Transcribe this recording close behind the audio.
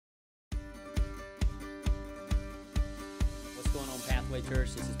going on, Pathway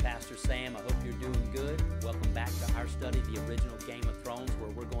Church? This is Pastor Sam. I hope you're doing good. Welcome back to our study, the original Game of Thrones,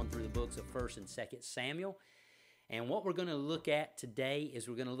 where we're going through the books of 1st and 2nd Samuel. And what we're going to look at today is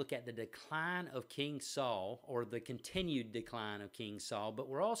we're going to look at the decline of King Saul, or the continued decline of King Saul, but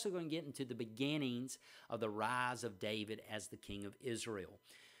we're also going to get into the beginnings of the rise of David as the king of Israel.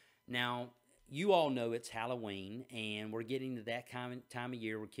 Now, you all know it's Halloween, and we're getting to that time of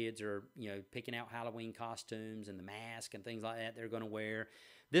year where kids are, picking out Halloween costumes and the mask and things like that they're going to wear.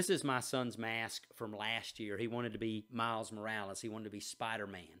 This is my son's mask from last year. He wanted to be Miles Morales. He wanted to be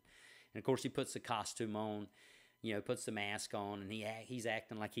Spider-Man. And, of course, he puts the costume on, puts the mask on, and he's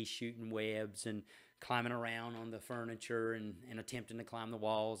acting like he's shooting webs and climbing around on the furniture and attempting to climb the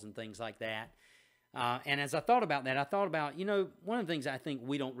walls and things like that. And as I thought about that, one of the things I think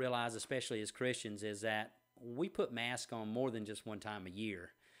we don't realize, especially as Christians, is that we put masks on more than just one time a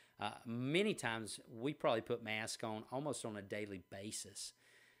year. Many times we probably put masks on almost on a daily basis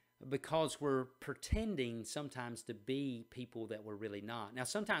because we're pretending sometimes to be people that we're really not. Now,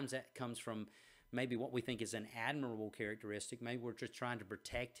 sometimes that comes from maybe what we think is an admirable characteristic. Maybe we're just trying to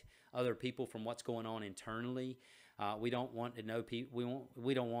protect other people from what's going on internally. We don't want to know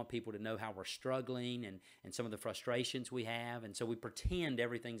we don't want people to know how we're struggling and some of the frustrations we have, and so we pretend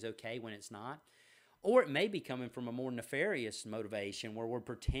everything's okay when it's not. Or it may be coming from a more nefarious motivation where we're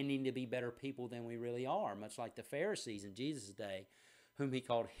pretending to be better people than we really are, much like the Pharisees in Jesus' day, whom he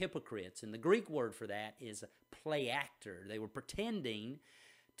called hypocrites. And the Greek word for that is play actor. They were pretending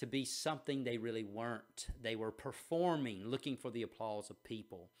to be something they really weren't. They were performing, looking for the applause of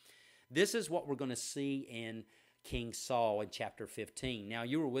people. This is what we're going to see in King Saul in chapter 15. Now,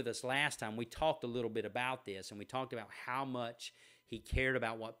 you were with us last time. We talked a little bit about this, and we talked about how much he cared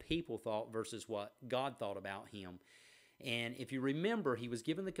about what people thought versus what God thought about him. And if you remember, he was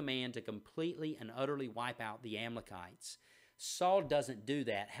given the command to completely and utterly wipe out the Amalekites. Saul doesn't do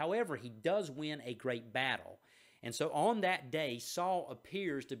that. However, he does win a great battle. And so on that day, Saul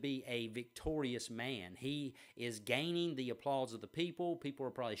appears to be a victorious man. He is gaining the applause of the people. People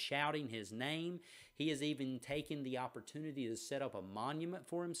are probably shouting his name. He has even taken the opportunity to set up a monument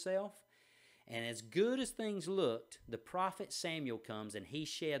for himself. And as good as things looked, the prophet Samuel comes and he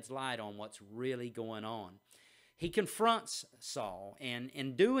sheds light on what's really going on. He confronts Saul, and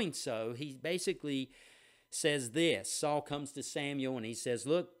in doing so, he basically says this. Saul comes to Samuel and he says,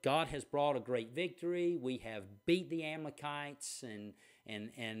 look, God has brought a great victory. We have beat the Amalekites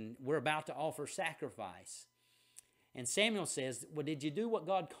and we're about to offer sacrifice. And Samuel says, well, did you do what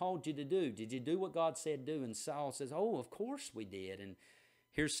God called you to do? Did you do what God said do? And Saul says, oh, of course we did. And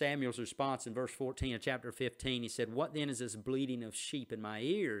here's Samuel's response in verse 14 of chapter 15. He said, what then is this bleating of sheep in my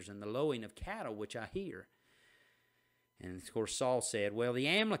ears and the lowing of cattle which I hear? And, of course, Saul said, well, the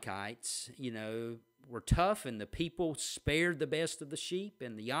Amalekites, were tough, and the people spared the best of the sheep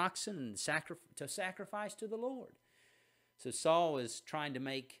and the oxen and to sacrifice to the Lord. So Saul is trying to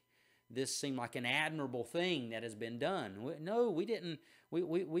make this seem like an admirable thing that has been done. No, we didn't.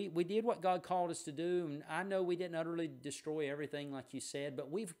 We did what God called us to do, and I know we didn't utterly destroy everything like you said,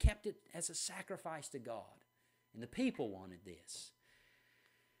 but we've kept it as a sacrifice to God, and the people wanted this.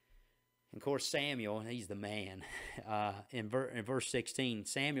 Of course, Samuel, he's the man. In verse 16,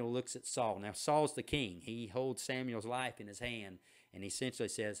 Samuel looks at Saul. Now, Saul's the king. He holds Samuel's life in his hand, and he essentially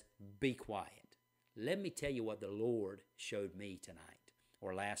says, be quiet. Let me tell you what the Lord showed me tonight,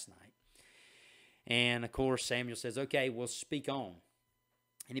 or last night. And, of course, Samuel says, okay, well, speak on.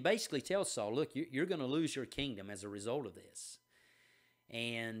 And he basically tells Saul, look, you're going to lose your kingdom as a result of this.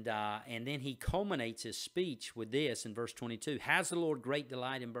 And then he culminates his speech with this in verse 22. Has the Lord great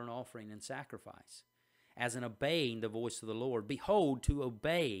delight in burnt offering and sacrifice, as in obeying the voice of the Lord? Behold, to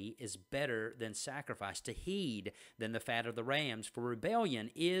obey is better than sacrifice, to heed than the fat of the rams. For rebellion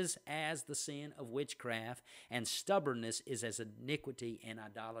is as the sin of witchcraft, and stubbornness is as iniquity and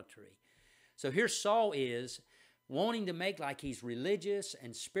idolatry. So here Saul is wanting to make like he's religious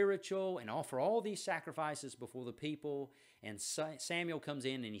and spiritual and offer all these sacrifices before the people. And Samuel comes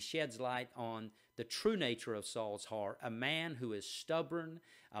in and he sheds light on the true nature of Saul's heart, a man who is stubborn,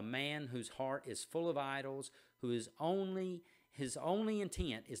 a man whose heart is full of idols, his only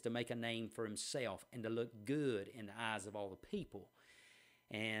intent is to make a name for himself and to look good in the eyes of all the people.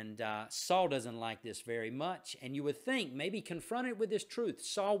 And Saul doesn't like this very much. And you would think, maybe confronted with this truth,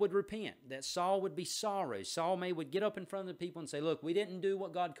 Saul would repent, that Saul would be sorry. Saul would get up in front of the people and say, look, we didn't do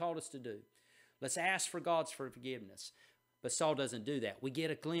what God called us to do. Let's ask for God's forgiveness. But Saul doesn't do that. We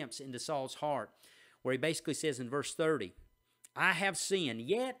get a glimpse into Saul's heart where he basically says in verse 30, I have sinned,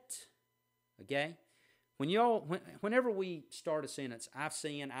 yet, okay? Whenever we start a sentence, I've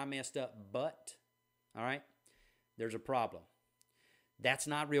sinned, I messed up, but, all right, there's a problem. That's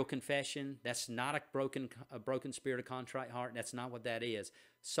not real confession. That's not a broken spirit, a contrite heart. That's not what that is.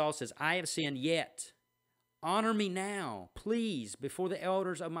 Saul says, I have sinned yet. Honor me now, please, before the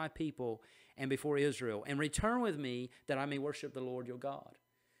elders of my people and before Israel, and return with me that I may worship the Lord your God.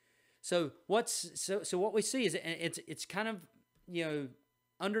 So what we see is it's kind of,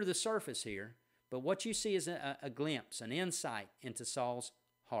 under the surface here, but what you see is a glimpse, an insight into Saul's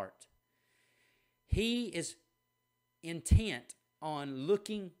heart. He is intent on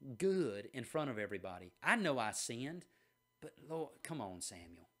looking good in front of everybody. I know I sinned, but Lord, come on,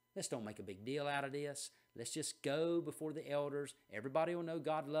 Samuel. Let's don't make a big deal out of this. Let's just go before the elders. Everybody will know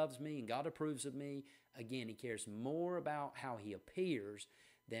God loves me and God approves of me. Again, he cares more about how he appears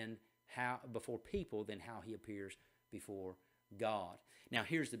before people than how he appears before God. Now,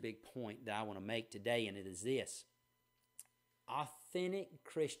 here's the big point that I want to make today, and it is this. Authentic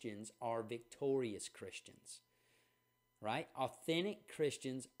Christians are victorious Christians. Right? Authentic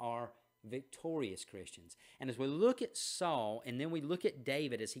Christians are victorious Christians. And as we look at Saul, and then we look at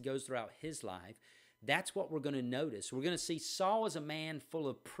David as he goes throughout his life, that's what we're going to notice. We're going to see Saul as a man full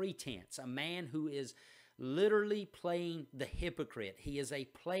of pretense, a man who is literally playing the hypocrite. He is a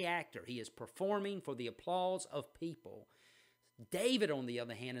play actor. He is performing for the applause of people. David, on the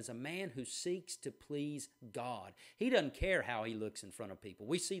other hand, is a man who seeks to please God. He doesn't care how he looks in front of people.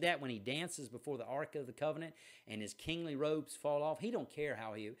 We see that when he dances before the Ark of the Covenant and his kingly robes fall off. He don't care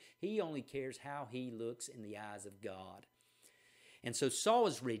how he only cares how he looks in the eyes of God. And so Saul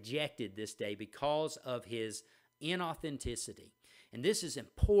is rejected this day because of his inauthenticity. And this is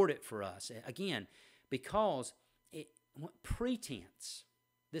important for us, again, because pretense,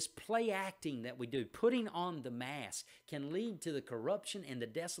 this play acting that we do, putting on the mask, can lead to the corruption and the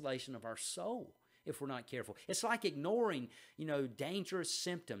desolation of our soul if we're not careful. It's like ignoring, dangerous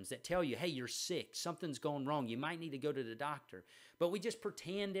symptoms that tell you, hey, you're sick, something's going wrong, you might need to go to the doctor. But we just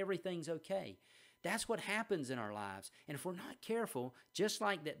pretend everything's okay. That's what happens in our lives. And if we're not careful, just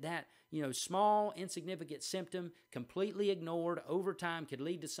like that small, insignificant symptom completely ignored over time could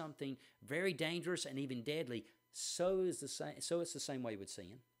lead to something very dangerous and even deadly. So it's the same way with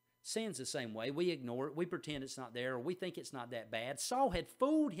sin. Sin's the same way. We ignore it. We pretend it's not there, or we think it's not that bad. Saul had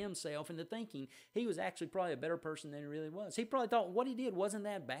fooled himself into thinking he was actually probably a better person than he really was. He probably thought what he did wasn't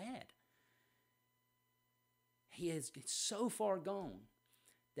that bad. He is so far gone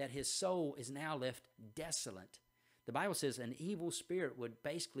that his soul is now left desolate. The Bible says an evil spirit would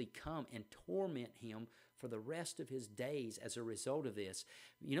basically come and torment him for the rest of his days as a result of this.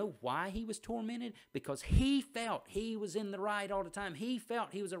 You know why he was tormented? Because he felt he was in the right all the time. He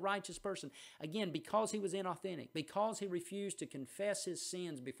felt he was a righteous person. Again, because he was inauthentic, because he refused to confess his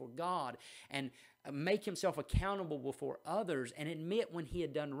sins before God and make himself accountable before others and admit when he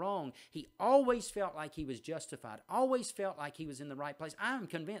had done wrong, he always felt like he was justified, always felt like he was in the right place. I'm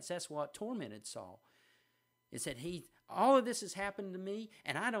convinced that's what tormented Saul. It said all of this has happened to me,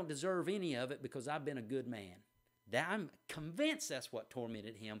 and I don't deserve any of it because I've been a good man. I'm convinced that's what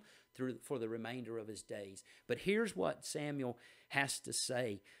tormented him for the remainder of his days. But here's what Samuel has to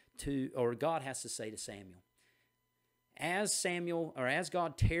say God has to say to Samuel. As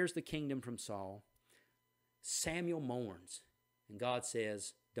God tears the kingdom from Saul, Samuel mourns. And God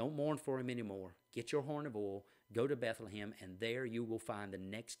says, don't mourn for him anymore. Get your horn of oil, go to Bethlehem, and there you will find the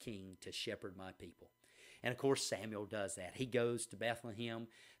next king to shepherd my people. And of course, Samuel does that. He goes to Bethlehem.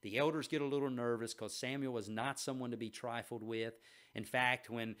 The elders get a little nervous because Samuel was not someone to be trifled with. In fact,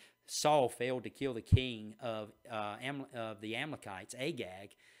 when Saul failed to kill the king of the Amalekites,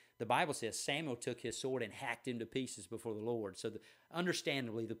 Agag, the Bible says Samuel took his sword and hacked him to pieces before the Lord. So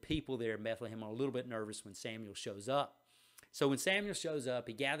understandably, the people there in Bethlehem are a little bit nervous when Samuel shows up. So when Samuel shows up,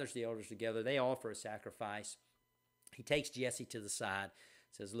 he gathers the elders together. They offer a sacrifice. He takes Jesse to the side,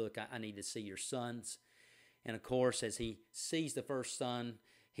 says, look, I need to see your sons. And of course, as he sees the first son,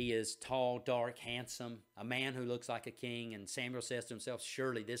 he is tall, dark, handsome, a man who looks like a king. And Samuel says to himself,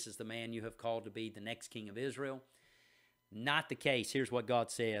 surely this is the man you have called to be the next king of Israel. Not the case. Here's what God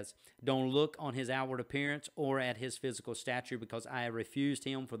says. Don't look on his outward appearance or at his physical stature, because I have refused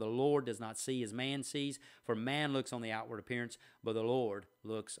him. For the Lord does not see as man sees. For man looks on the outward appearance, but the Lord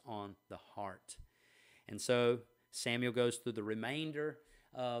looks on the heart. And so Samuel goes through the remainder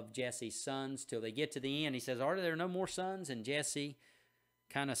of Jesse's sons till they get to the end. He says, are there no more sons? And Jesse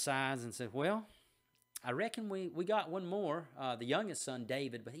kind of sighs and says, well, I reckon we got one more, the youngest son,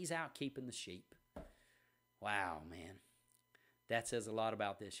 David, but he's out keeping the sheep. Wow, man. That says a lot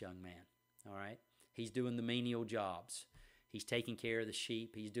about this young man, all right? He's doing the menial jobs. He's taking care of the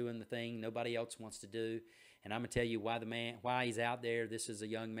sheep. He's doing the thing nobody else wants to do. And I'm going to tell you why he's out there. This is a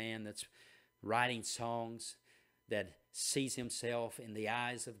young man that's writing songs that sees himself in the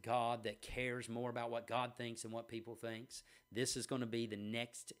eyes of God, that cares more about what God thinks than what people thinks. This is going to be the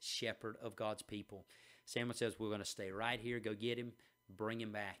next shepherd of God's people. Samuel says, we're going to stay right here, go get him, bring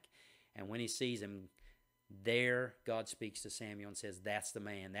him back. And when he sees him there, God speaks to Samuel and says, that's the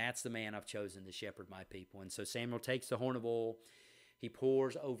man I've chosen to shepherd my people. And so Samuel takes the horn of oil, he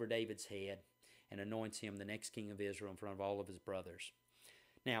pours over David's head and anoints him the next king of Israel in front of all of his brothers.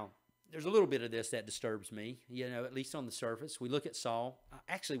 Now, there's a little bit of this that disturbs me, at least on the surface. We look at Saul.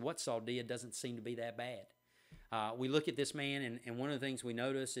 Actually, what Saul did doesn't seem to be that bad. We look at this man, and one of the things we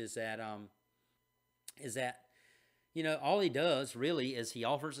notice is that all he does really is he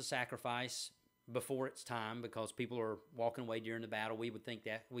offers a sacrifice before it's time because people are walking away during the battle. We would think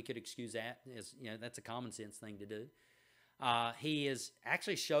that we could excuse that as that's a common sense thing to do. He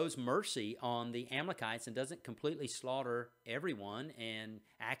actually shows mercy on the Amalekites and doesn't completely slaughter everyone and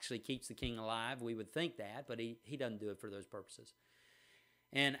actually keeps the king alive. We would think that, but he doesn't do it for those purposes.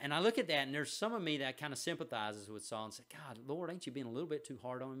 And I look at that, and there's some of me that kind of sympathizes with Saul and says, God, Lord, ain't you being a little bit too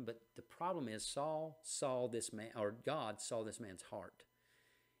hard on him? But the problem is God saw this man's heart,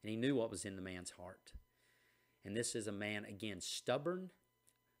 and he knew what was in the man's heart. And this is a man, again, stubborn,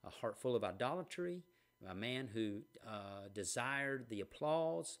 a heart full of idolatry, a man who desired the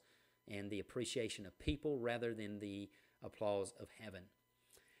applause and the appreciation of people rather than the applause of heaven.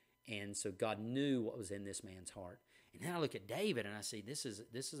 And so God knew what was in this man's heart. And then I look at David and I see this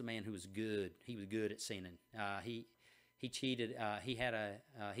is a man who was good. He was good at sinning. He cheated.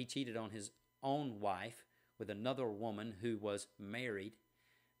 He cheated on his own wife with another woman who was married.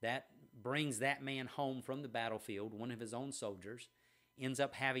 That brings that man home from the battlefield, one of his own soldiers, ends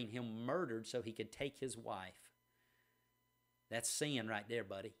up having him murdered so he could take his wife. That's sin right there,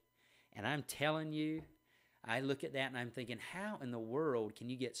 buddy. And I'm telling you, I look at that and I'm thinking, how in the world can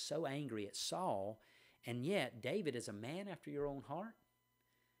you get so angry at Saul, and yet David is a man after your own heart?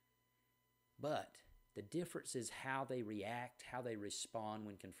 But the difference is how they react, how they respond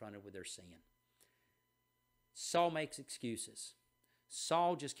when confronted with their sin. Saul makes excuses.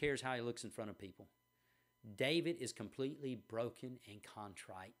 Saul just cares how he looks in front of people. David is completely broken and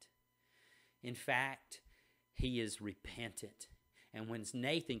contrite. In fact, he is repentant. And when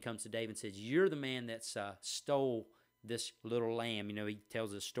Nathan comes to David and says, you're the man that stole this little lamb, he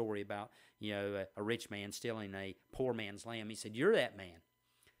tells a story about, a rich man stealing a poor man's lamb. He said, you're that man.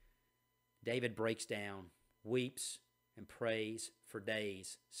 David breaks down, weeps, and prays for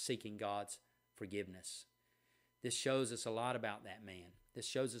days, seeking God's forgiveness. This shows us a lot about that man. This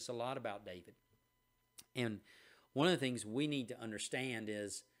shows us a lot about David. And one of the things we need to understand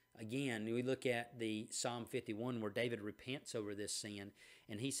is, again, we look at the Psalm 51 where David repents over this sin,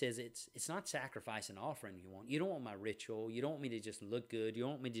 and he says it's not sacrifice and offering you want. You don't want my ritual. You don't want me to just look good. You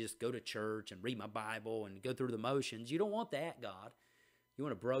don't want me to just go to church and read my Bible and go through the motions. You don't want that, God. You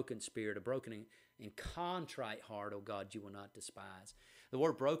want a broken spirit, a broken and contrite heart, oh God, you will not despise. The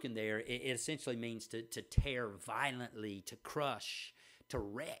word broken there, it essentially means to tear violently, to crush, to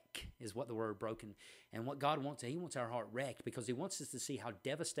wreck is what the word broken. And what God wants, he wants our heart wrecked because he wants us to see how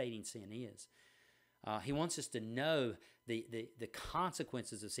devastating sin is. He wants us to know the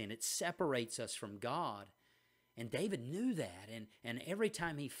consequences of sin. It separates us from God. And David knew that. And every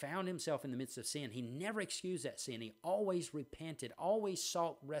time he found himself in the midst of sin, he never excused that sin. He always repented, always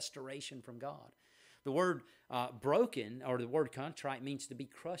sought restoration from God. The word broken, or the word contrite, means to be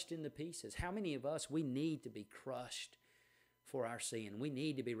crushed into pieces. How many of us, we need to be crushed for our sin? We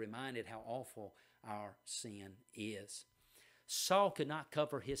need to be reminded how awful our sin is. Saul could not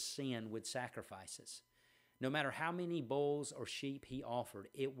cover his sin with sacrifices. No matter how many bulls or sheep he offered,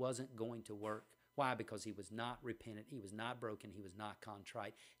 it wasn't going to work. Why? Because he was not repentant, he was not broken, he was not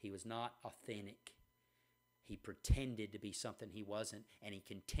contrite, he was not authentic. He pretended to be something he wasn't, and he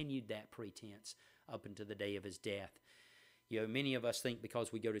continued that pretense up until the day of his death. Many of us think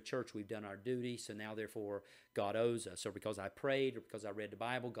because we go to church, we've done our duty, so now therefore God owes us. Or because I prayed, or because I read the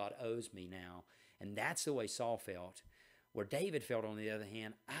Bible, God owes me now. And that's the way Saul felt. Where David felt, on the other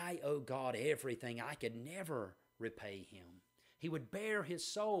hand, I owe God everything. I could never repay him. He would bear his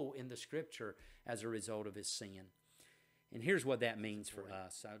soul in the Scripture as a result of his sin. And here's what that means for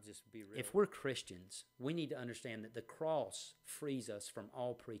us. I'll just be real. If we're Christians, we need to understand that the cross frees us from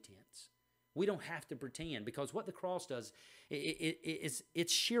all pretense. We don't have to pretend, because what the cross does,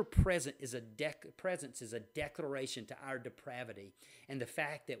 its sheer presence is a declaration to our depravity and the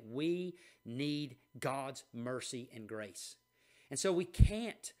fact that we need God's mercy and grace. And so we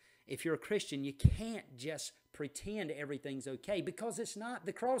can't, if you're a Christian, you can't just pretend everything's okay, because it's not.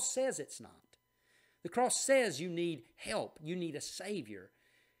 The cross says it's not. The cross says you need help. You need a Savior.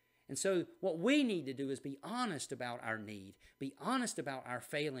 And so what we need to do is be honest about our need, be honest about our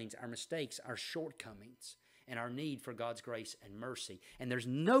failings, our mistakes, our shortcomings, and our need for God's grace and mercy. And there's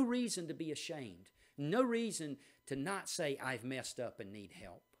no reason to be ashamed, no reason to not say, I've messed up and need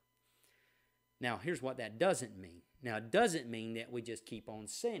help. Now, here's what that doesn't mean. Now, it doesn't mean that we just keep on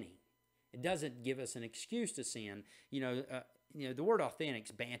sinning. It doesn't give us an excuse to sin. The word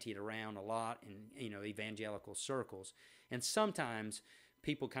authentic's bantied around a lot in, evangelical circles. And sometimes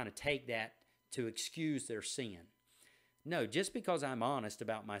people kind of take that to excuse their sin. No, just because I'm honest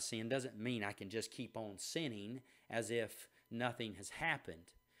about my sin doesn't mean I can just keep on sinning as if nothing has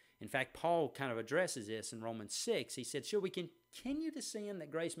happened. In fact, Paul kind of addresses this in Romans 6. He said, shall we continue to sin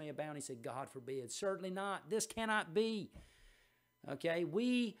that grace may abound? He said, God forbid. Certainly not. This cannot be. Okay,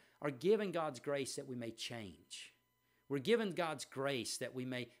 we are given God's grace that we may change. We're given God's grace that we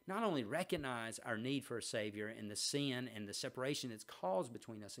may not only recognize our need for a Savior and the sin and the separation that's caused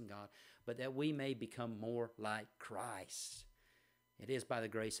between us and God, but that we may become more like Christ. It is by the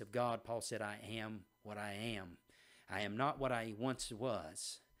grace of God, Paul said, I am what I am. I am not what I once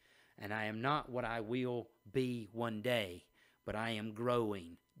was, and I am not what I will be one day, but I am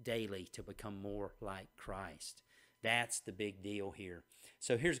growing daily to become more like Christ. That's the big deal here.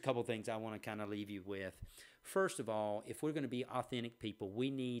 So here's a couple things I want to kind of leave you with. First of all, if we're going to be authentic people, we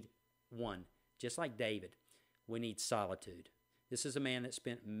need, one, just like David, we need solitude. This is a man that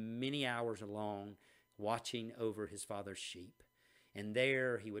spent many hours alone watching over his father's sheep. And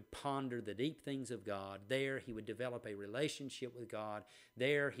there he would ponder the deep things of God. There he would develop a relationship with God.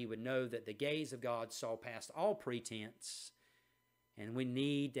 There he would know that the gaze of God saw past all pretense. And we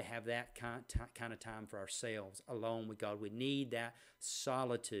need to have that kind of time for ourselves alone with God. We need that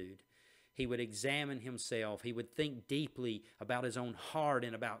solitude. He would examine himself. He would think deeply about his own heart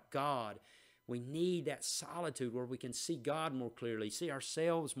and about God. We need that solitude where we can see God more clearly, see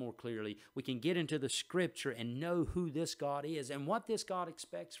ourselves more clearly. We can get into the Scripture and know who this God is and what this God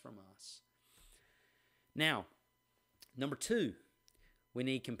expects from us. Now, number two, we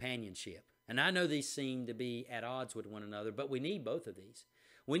need companionship. And I know these seem to be at odds with one another, but we need both of these.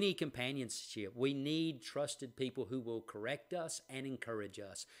 We need companionship. We need trusted people who will correct us and encourage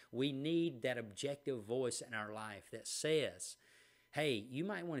us. We need that objective voice in our life that says, hey, you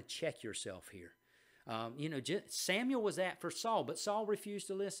might want to check yourself here. Samuel was that for Saul, but Saul refused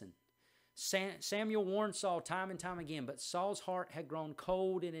to listen. Samuel warned Saul time and time again, but Saul's heart had grown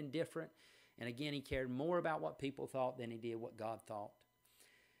cold and indifferent. And again, he cared more about what people thought than he did what God thought.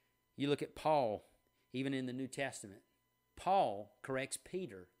 You look at Paul, even in the New Testament. Paul corrects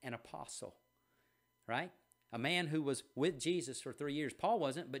Peter, an apostle, right? A man who was with Jesus for 3 years. Paul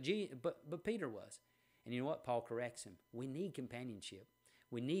wasn't, but Peter was. And you know what? Paul corrects him. We need companionship.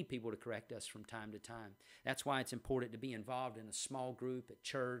 We need people to correct us from time to time. That's why it's important to be involved in a small group at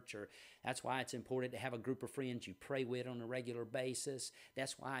church, or that's why it's important to have a group of friends you pray with on a regular basis.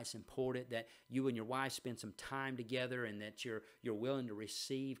 That's why it's important that you and your wife spend some time together and that you're willing to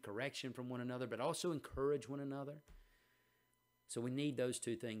receive correction from one another, but also encourage one another. So we need those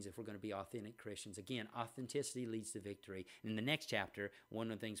two things if we're going to be authentic Christians. Again, authenticity leads to victory. In the next chapter, one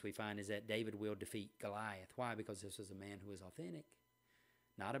of the things we find is that David will defeat Goliath. Why? Because this was a man who was authentic.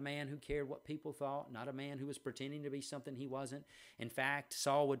 Not a man who cared what people thought. Not a man who was pretending to be something he wasn't. In fact,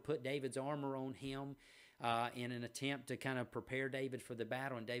 Saul would put David's armor on him in an attempt to kind of prepare David for the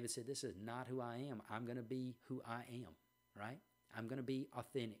battle. And David said, this is not who I am. I'm going to be who I am, right? I'm going to be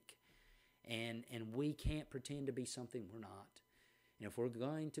authentic. And we can't pretend to be something we're not. And if we're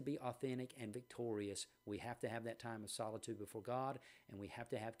going to be authentic and victorious, we have to have that time of solitude before God, and we have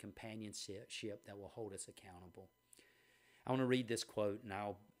to have companionship that will hold us accountable. I want to read this quote, and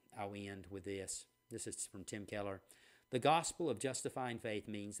I'll end with this. This is from Tim Keller. The gospel of justifying faith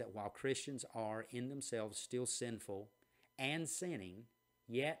means that while Christians are in themselves still sinful and sinning,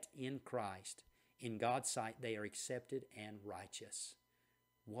 yet in Christ, in God's sight, they are accepted and righteous.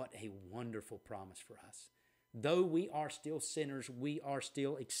 What a wonderful promise for us. Though we are still sinners, we are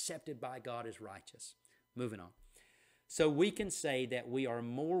still accepted by God as righteous. Moving on. So we can say that we are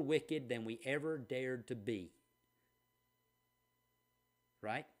more wicked than we ever dared to be.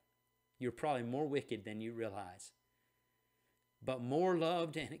 Right? You're probably more wicked than you realize. But more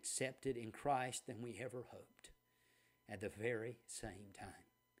loved and accepted in Christ than we ever hoped at the very same time.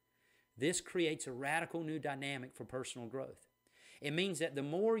 This creates a radical new dynamic for personal growth. It means that the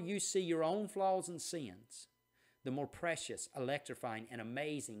more you see your own flaws and sins, the more precious, electrifying, and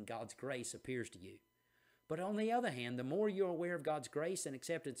amazing God's grace appears to you. But on the other hand, the more you're aware of God's grace and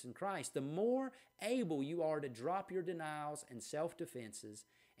acceptance in Christ, the more able you are to drop your denials and self-defenses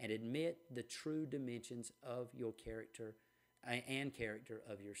and admit the true dimensions of your character and character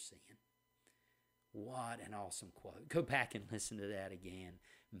of your sin. What an awesome quote. Go back and listen to that again.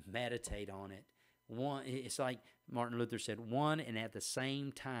 Meditate on it. It's like Martin Luther said, one and at the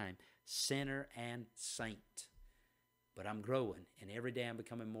same time, sinner and saint. But I'm growing, and every day I'm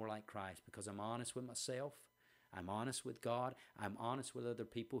becoming more like Christ because I'm honest with myself. I'm honest with God. I'm honest with other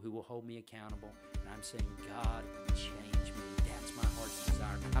people who will hold me accountable. And I'm saying, God, change me. That's my heart's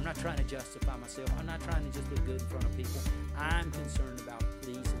desire. I'm not trying to justify myself. I'm not trying to just look good in front of people. I'm concerned about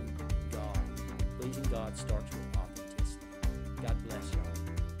pleasing God. Pleasing God starts with authenticity. God bless y'all.